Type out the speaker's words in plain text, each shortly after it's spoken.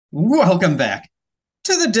Welcome back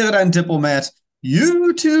to the Dividend Diplomats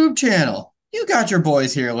YouTube channel. You got your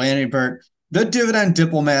boys here, Lanny Burt, the Dividend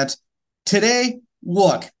Diplomats. Today,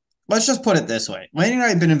 look, let's just put it this way. Lanny and I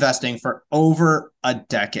have been investing for over a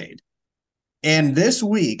decade. And this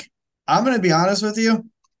week, I'm going to be honest with you,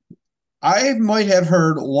 I might have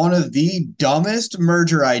heard one of the dumbest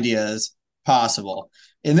merger ideas possible.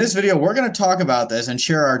 In this video, we're going to talk about this and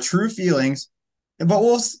share our true feelings, but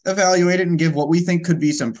we'll evaluate it and give what we think could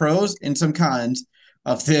be some pros and some cons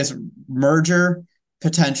of this merger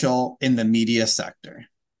potential in the media sector.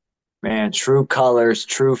 Man, true colors,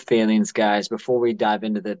 true feelings, guys. Before we dive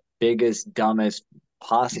into the biggest, dumbest,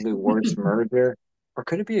 possibly worst merger, or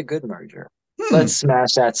could it be a good merger? Let's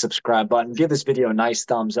smash that subscribe button. Give this video a nice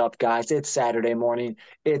thumbs up, guys. It's Saturday morning.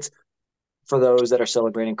 It's for those that are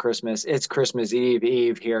celebrating Christmas. It's Christmas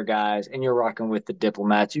Eve here, guys, and you're rocking with the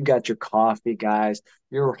diplomats. You got your coffee, guys.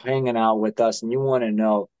 You're hanging out with us, and you want to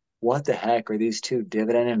know what the heck are these two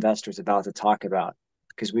dividend investors about to talk about?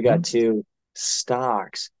 Because we got two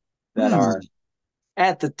stocks that are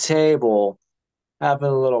at the table having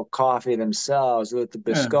a little coffee themselves with the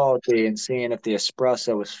biscotti and seeing if the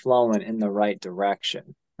espresso is flowing in the right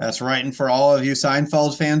direction. That's right. And for all of you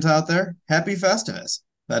Seinfeld fans out there, happy Festivus.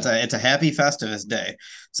 It's a happy Festivus day.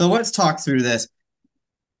 So let's talk through this.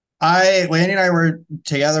 Lanny and I were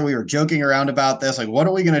together. We were joking around about this. Like, what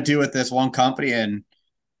are we going to do with this one company? And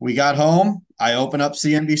we got home. I open up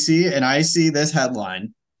CNBC and I see this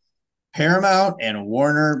headline: Paramount and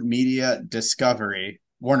Warner Brothers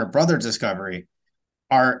Discovery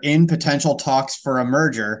are in potential talks for a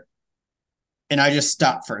merger. And I just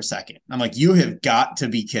stopped for a second. I'm like, you have got to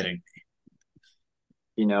be kidding.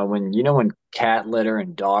 When cat litter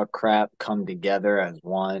and dog crap come together as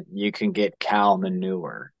one, you can get cow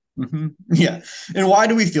manure. Mm-hmm. Yeah. And why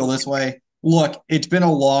do we feel this way? Look, it's been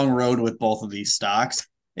a long road with both of these stocks,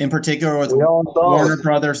 in particular with We own Warner both.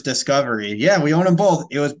 Brothers Discovery. Yeah, we own them both.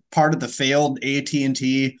 It was part of the failed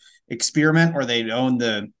AT&T experiment where they owned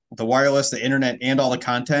the wireless, the internet, and all the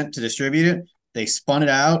content to distribute it. They spun it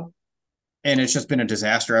out, and it's just been a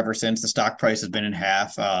disaster ever since. The stock price has been in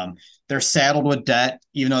half. They're saddled with debt,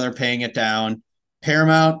 even though they're paying it down.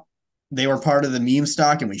 Paramount, they were part of the meme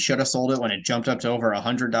stock, and we should have sold it when it jumped up to over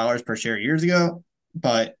 $100 per share years ago.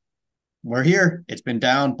 But we're here. It's been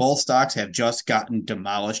down. Both stocks have just gotten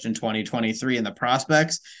demolished in 2023, and the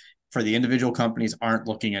prospects for the individual companies aren't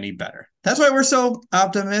looking any better. That's why we're so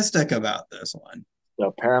optimistic about this one.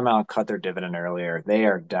 So Paramount cut their dividend earlier. They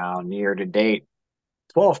are down year to date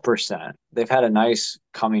 12%. They've had a nice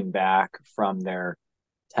coming back from their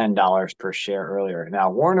 $10 per share earlier. Now,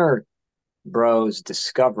 Warner Bros.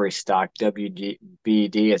 Discovery stock,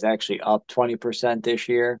 WBD, is actually up 20% this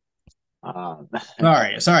year. All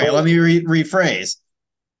right. Sorry. Let me rephrase.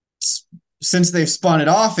 Since they've spun it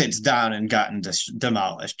off, it's down and gotten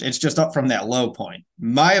demolished. It's just up from that low point.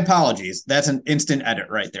 My apologies. That's an instant edit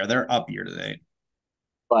right there. They're up year to date.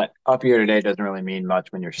 But up year to date doesn't really mean much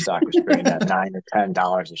when your stock was trading at $9 or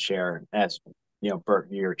 $10 a share, as Bert,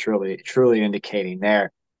 you're truly indicating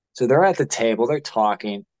there. So they're at the table, they're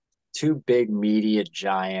talking. Two big media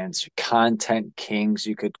giants, content kings,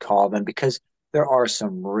 you could call them, because there are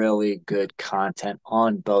some really good content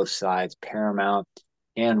on both sides, Paramount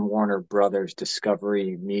and Warner Brothers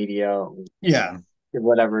Discovery Media, Yeah.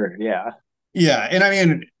 whatever. Yeah. Yeah. And I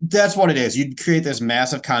mean, that's what it is. You'd create this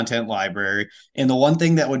massive content library. And the one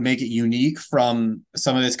thing that would make it unique from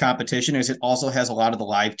some of this competition is it also has a lot of the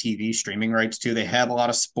live TV streaming rights too. They have a lot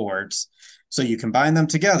of sports. So you combine them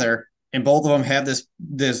together, and both of them have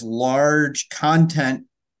this large content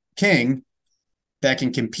king that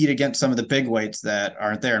can compete against some of the big weights that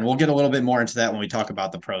aren't there. And we'll get a little bit more into that when we talk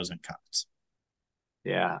about the pros and cons.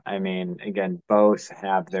 Yeah. I mean, again, both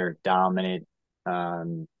have their dominant, I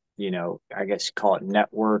guess you call it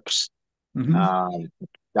networks, Mm-hmm. um,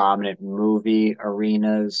 dominant movie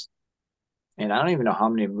arenas. And I don't even know how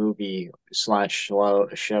many movie slash show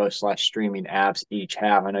slash streaming apps each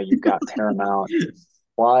have. I know you've got Paramount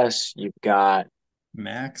Plus, you've got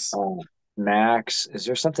Max. uh, Max. Is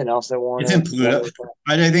there something else that It's in Warner Pluto. Brothers?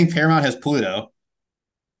 I think Paramount has Pluto.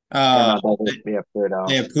 Uh, Paramount does they, be up there they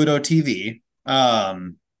though. have Pluto TV.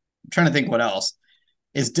 I'm trying to think what else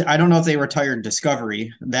is. I don't know if they retired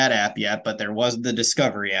Discovery, that app, yet, but there was the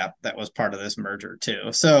Discovery app that was part of this merger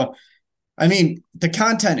too. So I mean, the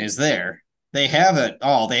content is there. They have it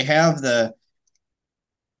all. They have it.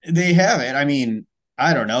 I mean,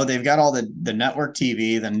 I don't know. They've got all the network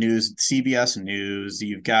TV, the news, CBS News.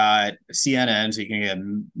 You've got CNN, so you can get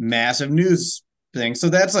massive news things. So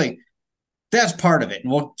that's part of it,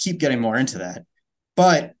 and we'll keep getting more into that.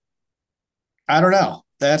 But I don't know.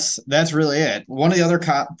 That's really it. One of the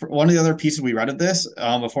other pieces we read of this,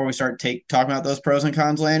 before we start talking about those pros and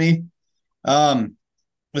cons, Lanny, um,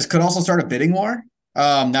 this could also start a bidding war.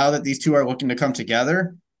 Now that these two are looking to come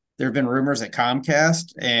together, there have been rumors that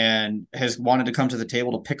Comcast and has wanted to come to the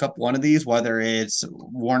table to pick up one of these, whether it's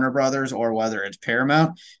Warner Brothers or whether it's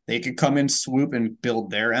Paramount. They could come in, swoop, and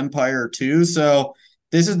build their empire too. So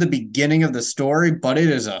this is the beginning of the story, but it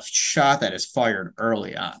is a shot that is fired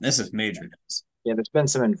early on. This is major news. Yeah, there's been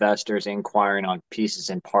some investors inquiring on pieces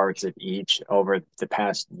and parts of each over the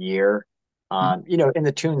past year, in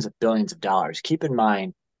the tunes of billions of dollars. Keep in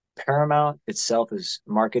mind, Paramount itself is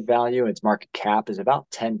market value, its market cap is about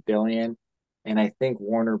 10 billion. And I think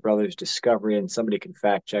Warner Brothers Discovery, and somebody can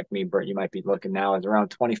fact check me, Bert, you might be looking now, is around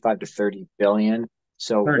 25 to 30 billion.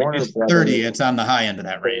 So 30. Warner It's 30. Brothers, It's on the high end of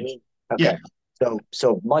that range. Yeah. okay.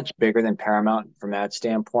 So much bigger than Paramount from that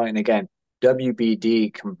standpoint. And again,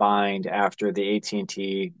 WBD combined after the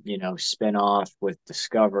AT&T, spin-off with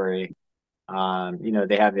Discovery. They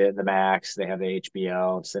have the Max, they have the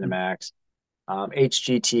HBO, Cinemax,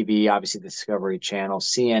 HGTV, obviously the Discovery Channel,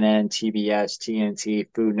 CNN, TBS, TNT,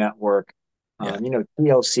 Food Network, Yeah.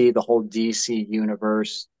 TLC, the whole DC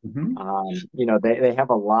universe. Mm-hmm. They have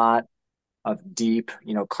a lot of deep,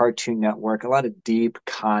 Cartoon Network, a lot of deep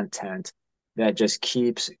content that just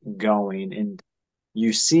keeps going. And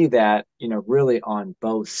you see that, really on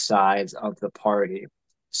both sides of the party.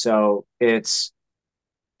 So it's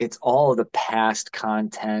all of the past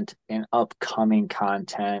content and upcoming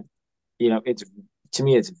content. It's to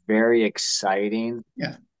me, it's very exciting,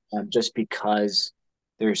 Yeah. just because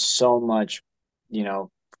there's so much, you know,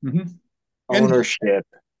 Mm-hmm. And ownership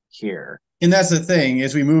here. and that's the thing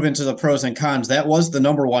as we move into the pros and cons. That was the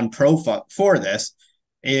number one pro for this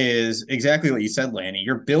is exactly what you said, Lanny.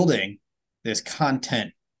 You're building this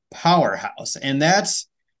content powerhouse, and that's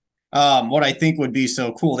what I think would be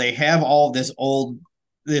so cool. They have all this old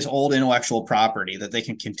intellectual property that they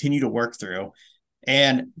can continue to work through.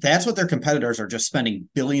 And that's what their competitors are just spending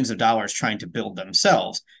billions of dollars trying to build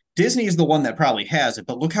themselves. Disney is the one that probably has it,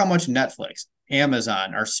 but look how much Netflix,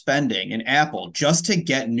 Amazon are spending and Apple just to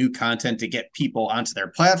get new content to get people onto their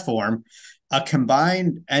platform. A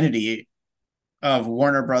combined entity of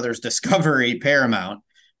Warner Brothers, Discovery, Paramount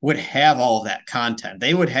would have all of that content.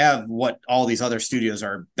 They would have what all these other studios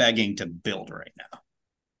are begging to build right now.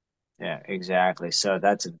 Yeah, exactly. So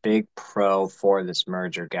that's a big pro for this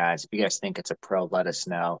merger, guys. If you guys think it's a pro, let us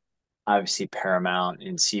know. Obviously, Paramount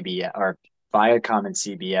and CBS or Viacom and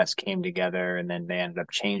CBS came together, and then they ended up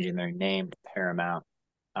changing their name to Paramount.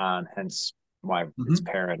 Hence why it's Mm-hmm.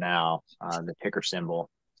 Para now, the ticker symbol.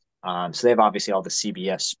 So they have obviously all the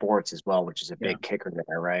CBS sports as well, which is a Yeah. big kicker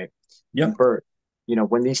there, right? Yep. Bert,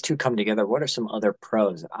 when these two come together, what are some other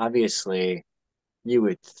pros? Obviously, you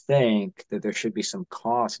would think that there should be some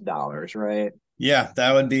cost dollars, right? Yeah,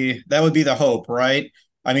 that would be the hope, right?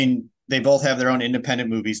 I mean, they both have their own independent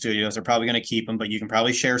movie studios. They're probably going to keep them, but you can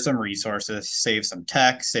probably share some resources, save some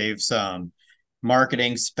tech, save some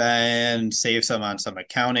marketing spend, save some on some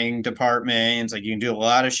accounting departments. Like you can do a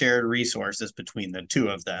lot of shared resources between the two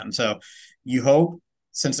of them. So you hope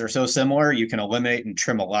since they're so similar, you can eliminate and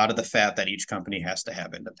trim a lot of the fat that each company has to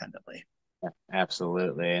have independently.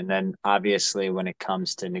 Absolutely. And then obviously when it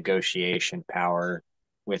comes to negotiation power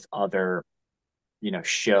with other,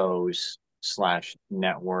 shows slash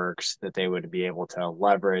networks that they would be able to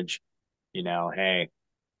leverage, hey,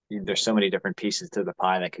 there's so many different pieces to the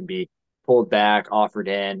pie that can be pulled back, offered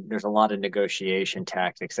in. There's a lot of negotiation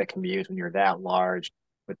tactics that can be used when you're that large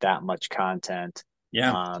with that much content.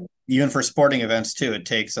 Yeah. Um, Even for sporting events too, it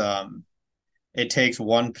takes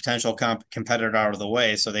one potential competitor out of the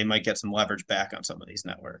way, so they might get some leverage back on some of these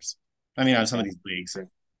networks. I mean, on some yeah, of these leagues.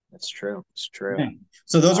 that's true. It's true. Yeah.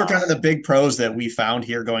 So those are Uh, kind of the big pros that we found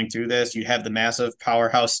here going through this. You have the massive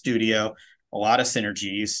powerhouse studio, a lot of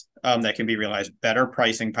synergies that can be realized, better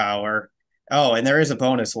pricing power. Oh, and there is a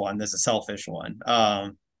bonus one. There's a selfish one.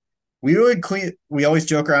 We always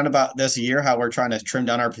joke around about this year how we're trying to trim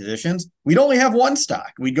down our positions. We'd only have one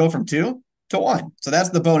stock. We'd go from two to one. So that's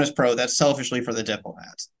the bonus pro. That's selfishly for the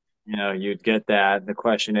diplomats. you'd get that. The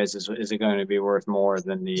question is it going to be worth more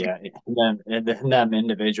than them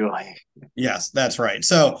individually? Yes, that's right.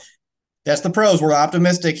 So that's the pros. We're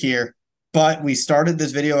optimistic here, but we started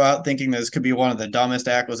this video out thinking this could be one of the dumbest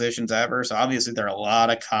acquisitions ever. So obviously there are a lot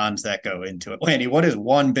of cons that go into it. Landy, what is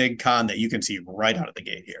one big con that you can see right out of the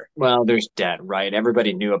gate here? Well, there's debt, right?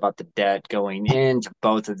 Everybody knew about the debt going into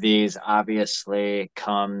both of these. Obviously,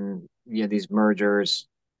 these mergers,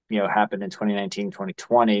 happened in 2019,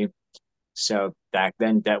 2020. So back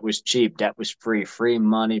then, debt was cheap, debt was free, free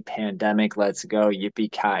money, pandemic, let's go,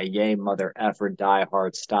 yippee ki yay, mother effer, die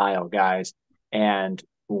hard style, guys. And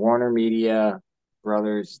Warner Media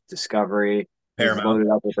Brothers Discovery is Paramount. loaded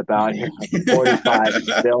up with about 45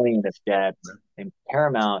 billion of debt, and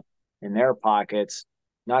Paramount in their pockets,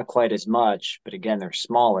 not quite as much, but again, they're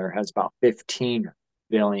smaller, has about 15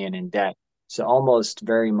 billion in debt. So almost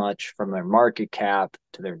very much from their market cap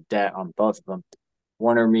to their debt on both of them.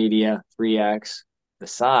 Warner Media, 3x the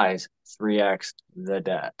size, 3x the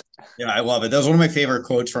debt. Yeah, I love it. That was one of my favorite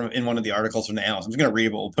quotes from in one of the articles from the analyst. I'm just gonna read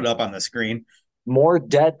it, but we'll put it up on the screen. More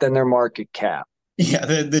debt than their market cap. Yeah,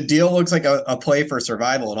 the deal looks like a play for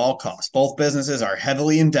survival at all costs. Both businesses are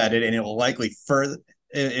heavily indebted, and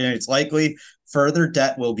it's likely further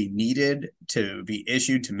debt will be needed to be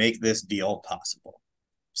issued to make this deal possible.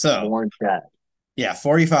 So, More debt. yeah,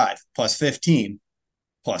 45 plus 15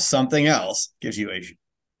 plus something else gives you a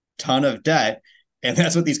ton of debt, and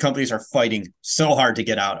that's what these companies are fighting so hard to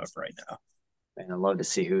get out of right now. And I'd love to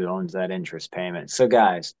see who owns that interest payment. So,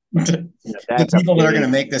 guys, The that's a people that are going big, to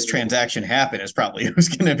make this transaction happen is probably who's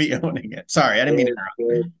going to be owning it. Sorry, I didn't mean to big,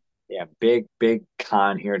 interrupt. yeah, big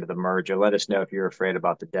con here to the merger. Let us know if you're afraid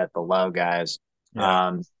about the debt below, guys.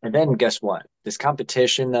 Yeah. And then guess what? Does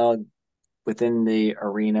competition though within the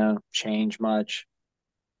arena change much?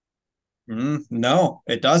 No,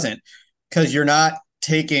 it doesn't, because you're not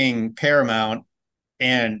taking Paramount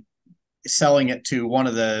and selling it to one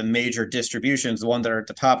of the major distributions, the ones that are at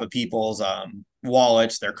the top of people's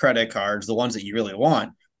wallets, their credit cards, the ones that you really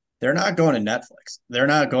want. They're not going to Netflix. They're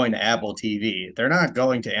not going to Apple TV. They're not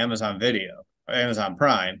going to Amazon Video, or Amazon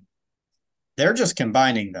Prime. They're just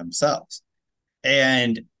combining themselves.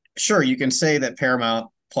 And sure, you can say that Paramount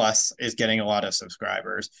Plus is getting a lot of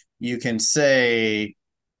subscribers. You can say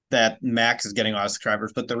that Max is getting a lot of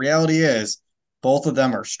subscribers, but the reality is both of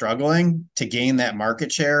them are struggling to gain that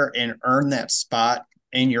market share and earn that spot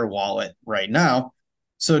in your wallet right now.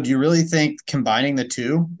 So do you really think combining the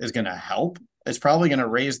two is going to help? It's probably going to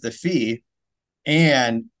raise the fee.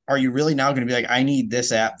 And are you really now going to be like, I need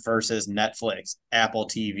this app versus Netflix, Apple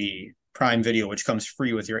TV, Prime Video, which comes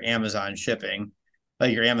free with your Amazon shipping,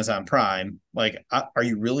 like your Amazon Prime? Like, are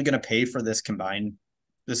you really going to pay for this combined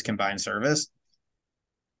service?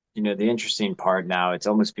 The interesting part now, it's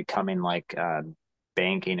almost becoming like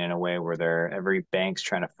banking in a way where every bank's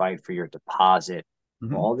trying to fight for your deposit. Well,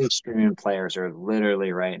 Mm-hmm. all these streaming players are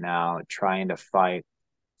literally right now trying to fight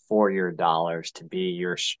for your dollars to be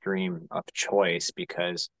your stream of choice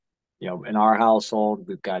because, in our household,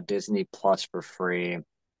 we've got Disney Plus for free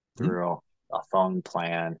through a phone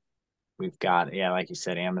plan. We've got, yeah, like you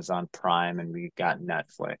said, Amazon Prime, and we've got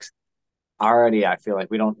Netflix. Already, I feel like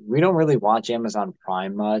we don't really watch Amazon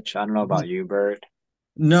Prime much. I don't know about you, Bert.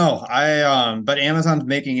 No, but Amazon's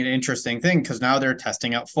making an interesting thing because now they're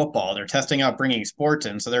testing out football. They're testing out bringing sports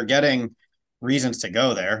in, so they're getting reasons to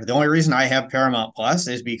go there. The only reason I have Paramount Plus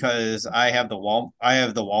is because I have the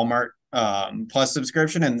Walmart Plus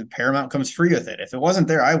subscription, and the Paramount comes free with it. If it wasn't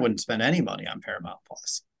there, I wouldn't spend any money on Paramount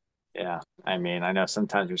Plus. Yeah, I mean, I know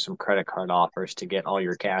sometimes there's some credit card offers to get all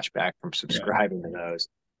your cash back from Yeah, subscribing to those.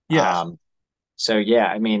 yeah, Um, so yeah,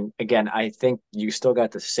 I mean, again, I think you still got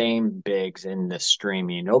the same bigs in the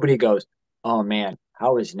streaming. Nobody goes, "Oh man,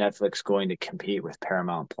 how is Netflix going to compete with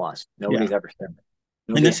Paramount Plus?" Nobody's yeah. ever said that.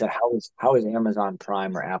 And Nobody said how is Amazon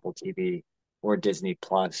Prime or Apple TV or Disney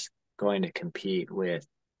Plus going to compete with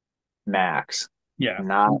Max? yeah,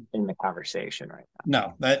 Not in the conversation right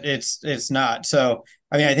no, that it's not. So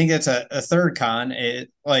I mean, I think that's a third con.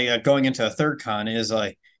 Going into a third con is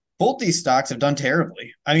like both these stocks have done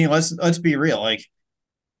terribly. I mean, let's be real. Like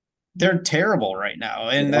they're terrible right now.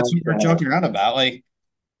 And that's what we're now. joking around about. Like,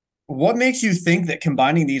 what makes you think that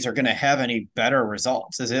combining these are going to have any better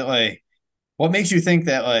results? Is it like, what makes you think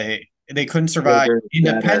that like they couldn't survive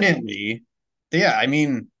Bigger, better. independently? Yeah, I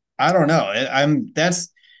mean, I don't know.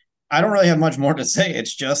 I don't really have much more to say.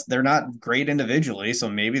 It's just they're not great individually, so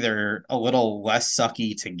maybe they're a little less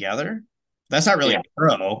sucky together. That's not really Yeah, a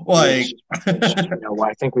pro. which Like,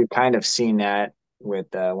 I think we've kind of seen that with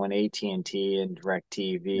when AT&T and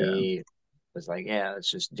yeah, DirecTV was like, yeah, let's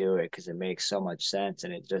just do it because it makes so much sense,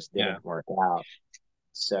 and it just yeah. didn't work out.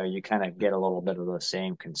 So you kind of get a little bit of those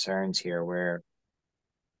same concerns here, where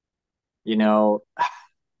you know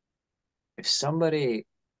if somebody,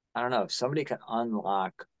 I don't know, if somebody can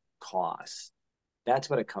unlock costs, that's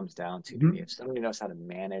what it comes down to me. Mhm. If somebody knows how to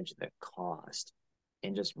manage the cost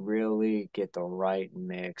and just really get the right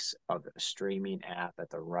mix of a streaming app at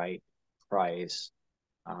the right price,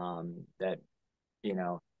 that, you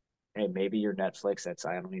know, hey, maybe your Netflix, that's,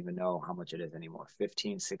 I don't even know how much it is anymore,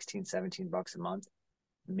 15, 16, 17 bucks a month.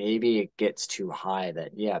 maybe it gets too high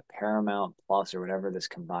that, yeah, Paramount Plus or whatever this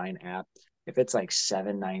combined app, if it's like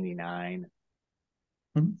 7.99,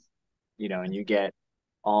 Mhm. and you get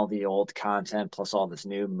all the old content plus all this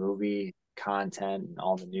new movie content and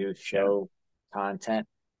all the new Yeah. show content.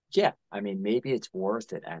 Yeah, I mean, maybe it's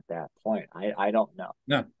worth it at that point. I don't know.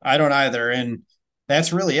 No, I don't either. And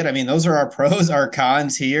that's really it. I mean, those are our pros, our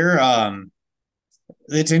cons here.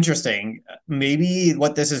 It's interesting. Maybe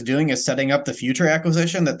what this is doing is setting up the future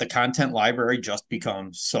acquisition that the content library just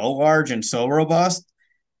becomes so large and so robust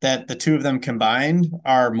that the two of them combined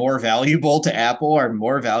are more valuable to Apple, are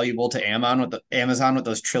more valuable to Amazon with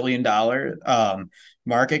those $1 trillion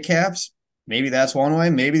market caps. Maybe that's one way.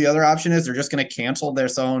 Maybe the other option is they're just going to cancel their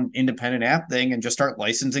own independent app thing and just start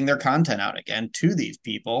licensing their content out again to these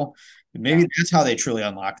people. Yeah. Maybe that's how they truly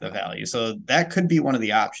unlock the value. So that could be one of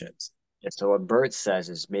the options. Yeah, so what Bert says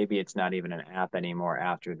is maybe it's not even an app anymore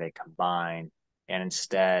after they combine, and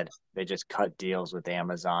instead they just cut deals with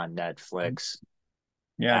Amazon, Netflix,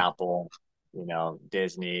 Yeah. Apple,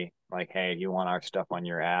 Disney. Like, hey, you want our stuff on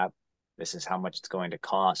your app? This is how much it's going to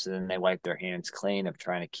cost. And then they wipe their hands clean of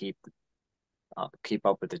trying to keep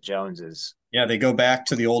up with the Joneses. Yeah, they go back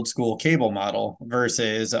to the old school cable model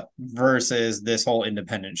versus this whole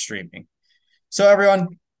independent streaming. So everyone,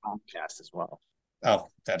 Comcast as well. oh,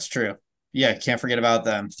 that's true. Yeah, can't forget about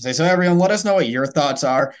them. So everyone, let us know what your thoughts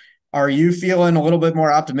are. Are you feeling a little bit more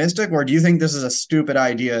optimistic, or do you think this is a stupid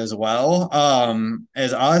idea as well?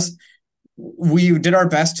 As us, we did our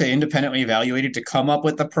best to independently evaluate it to come up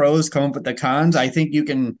with the pros, come up with the cons. I think you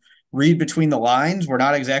can read between the lines. We're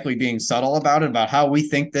not exactly being subtle about it, about how we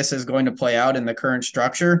think this is going to play out in the current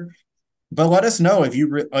structure. But let us know if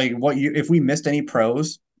you like if we missed any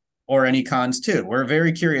pros or any cons too. We're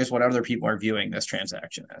very curious what other people are viewing this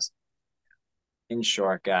transaction as. In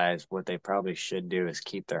short, guys, what they probably should do is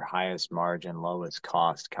keep their highest margin, lowest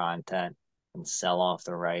cost content and sell off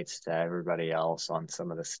the rights to everybody else on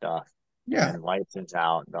some of the stuff and Yeah, then license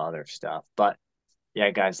out the other stuff. But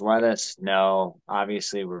yeah, guys, let us know.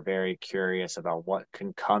 Obviously, we're very curious about what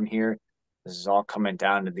can come here. This is all coming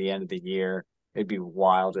down to the end of the year. It'd be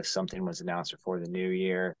wild if something was announced before the new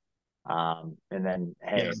year. And then, yeah,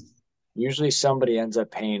 hey, usually somebody ends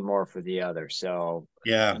up paying more for the other. So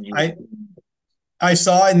yeah. you, I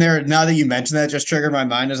saw in there now that you mentioned that, just triggered my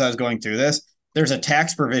mind as I was going through this. There's a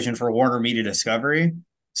tax provision for Warner Media Discovery,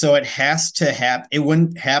 so it has to happen. It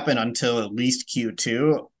wouldn't happen until at least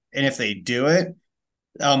Q2, and if they do it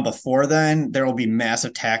before then, there will be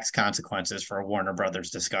massive tax consequences for Warner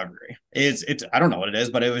Brothers Discovery. It's I don't know what it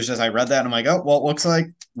is, but it was just I read that and I'm like, oh well, it looks like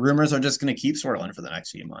rumors are just going to keep swirling for the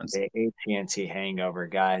next few months. AT&T hangover,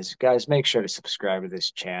 guys. Guys, make sure to subscribe to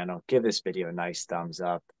this channel. Give this video a nice thumbs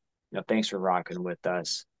up. Thanks for rocking with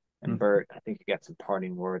us. And Hmm. Bert, I think you got some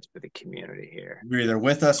parting words for the community here. You're either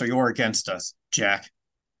with us or you're against us, Jack.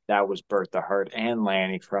 That was Bert the Hurt and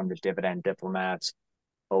Lanny from the Dividend Diplomats.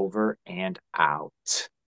 Over and out.